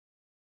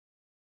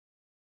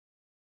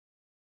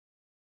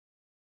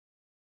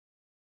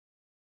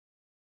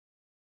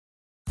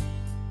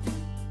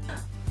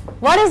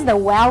What is the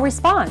wow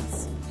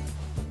response?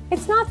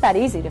 It's not that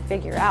easy to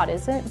figure out,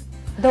 is it?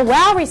 The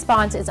wow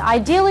response is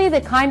ideally the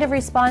kind of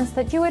response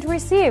that you would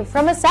receive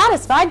from a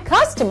satisfied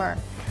customer.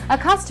 A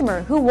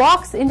customer who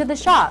walks into the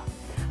shop,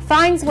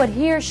 finds what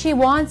he or she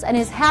wants, and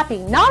is happy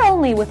not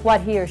only with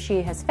what he or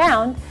she has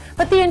found,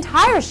 but the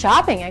entire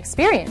shopping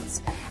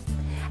experience.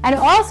 And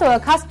also a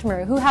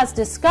customer who has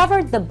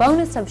discovered the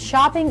bonus of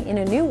shopping in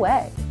a new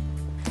way.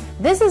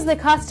 This is the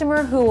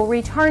customer who will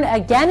return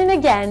again and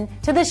again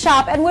to the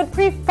shop and would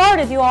prefer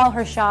to do all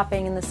her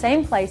shopping in the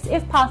same place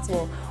if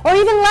possible, or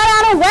even let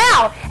out a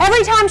wow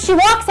every time she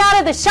walks out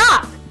of the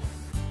shop.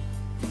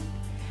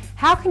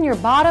 How can your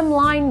bottom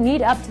line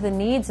meet up to the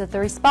needs of the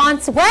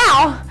response,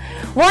 wow?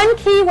 One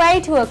key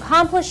way to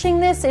accomplishing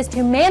this is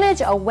to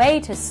manage a way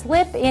to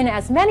slip in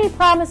as many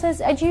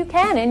promises as you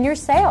can in your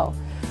sale.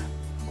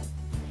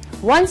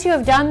 Once you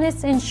have done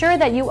this, ensure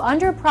that you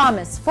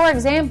underpromise. For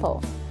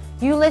example,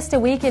 you list a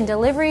week in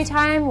delivery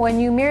time when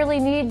you merely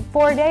need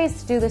 4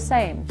 days to do the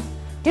same.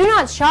 Do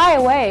not shy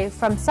away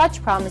from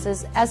such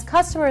promises, as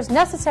customers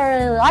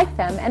necessarily like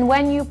them, and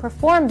when you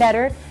perform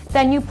better,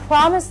 then you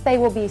promise they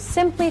will be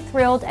simply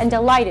thrilled and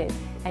delighted,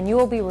 and you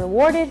will be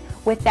rewarded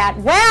with that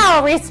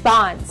wow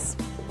response.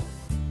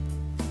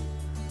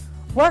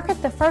 Work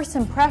at the first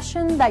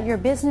impression that your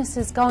business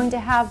is going to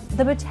have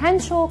the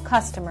potential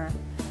customer.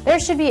 There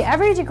should be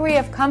every degree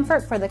of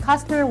comfort for the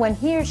customer when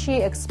he or she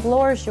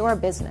explores your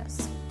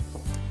business.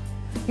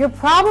 Your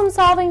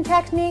problem-solving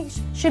techniques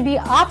should be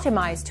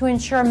optimized to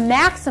ensure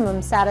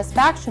maximum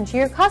satisfaction to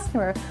your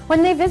customer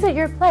when they visit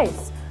your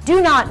place.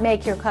 Do not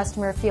make your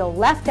customer feel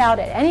left out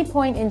at any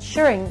point,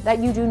 ensuring that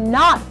you do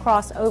not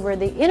cross over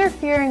the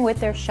interfering with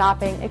their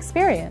shopping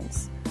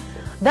experience.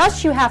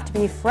 Thus, you have to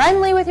be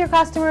friendly with your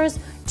customers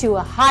to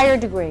a higher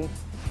degree.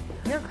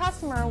 Your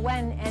customer,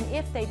 when and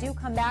if they do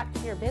come back to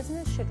your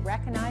business, should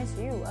recognize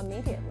you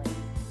immediately.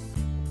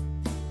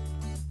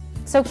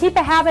 So keep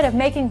a habit of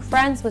making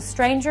friends with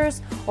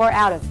strangers or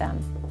out of them.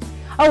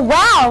 A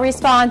wow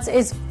response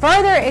is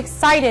further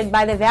excited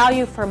by the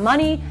value for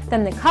money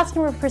than the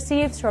customer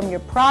perceives from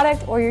your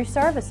product or your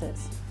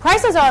services.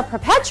 Prices are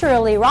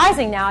perpetually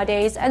rising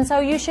nowadays, and so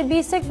you should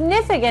be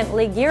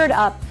significantly geared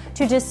up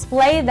to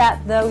display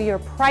that though your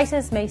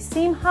prices may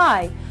seem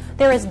high,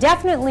 there is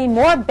definitely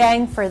more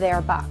bang for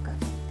their buck.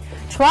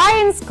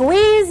 Try and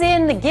squeeze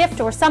in the gift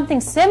or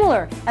something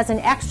similar as an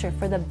extra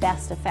for the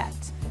best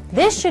effect.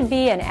 This should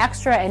be an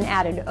extra and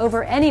added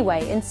over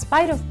anyway, in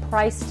spite of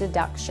price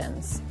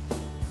deductions.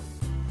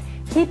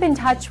 Keep in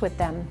touch with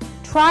them.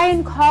 Try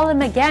and call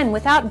them again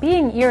without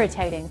being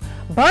irritating.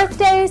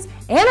 Birthdays,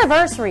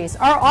 anniversaries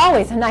are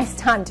always a nice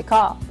time to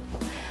call.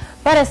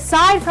 But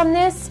aside from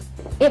this,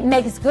 it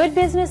makes good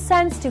business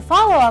sense to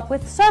follow up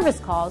with service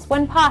calls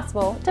when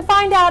possible to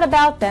find out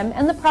about them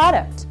and the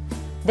product.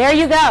 There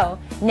you go.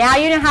 Now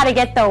you know how to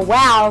get the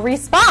wow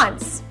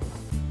response.